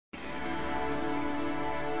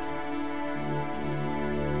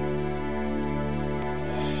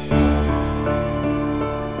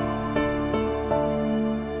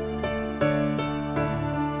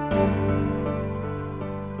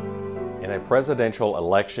presidential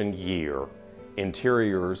election year,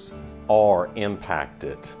 interiors are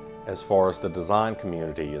impacted as far as the design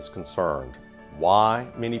community is concerned.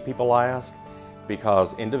 Why, many people ask?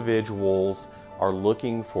 Because individuals are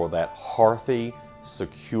looking for that hearthy,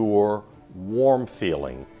 secure, warm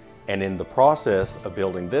feeling. And in the process of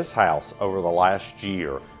building this house over the last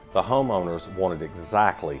year, the homeowners wanted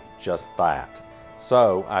exactly just that.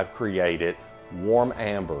 So I've created warm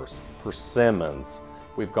ambers, persimmons.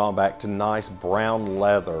 We've gone back to nice brown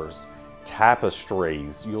leathers,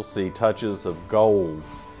 tapestries. You'll see touches of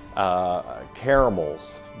golds,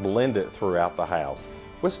 caramels blended throughout the house,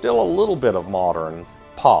 with still a little bit of modern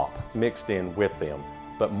pop mixed in with them,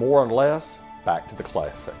 but more or less back to the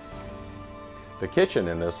classics. The kitchen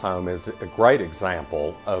in this home is a great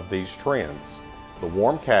example of these trends. The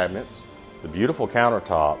warm cabinets, the beautiful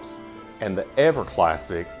countertops, and the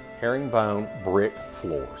ever-classic herringbone brick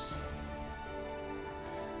floors.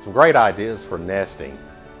 Some great ideas for nesting.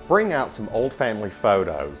 Bring out some old family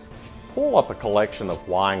photos. Pull up a collection of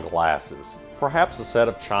wine glasses, perhaps a set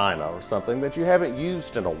of china or something that you haven't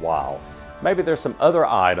used in a while. Maybe there's some other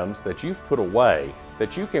items that you've put away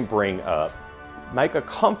that you can bring up. Make a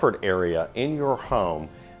comfort area in your home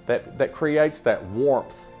that creates that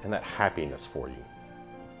warmth and that happiness for you.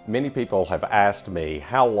 Many people have asked me,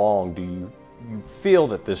 how long do you feel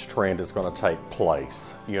that this trend is going to take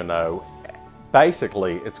place? You know,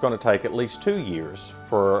 basically it's going to take at least 2 years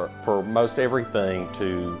for most everything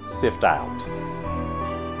to sift out.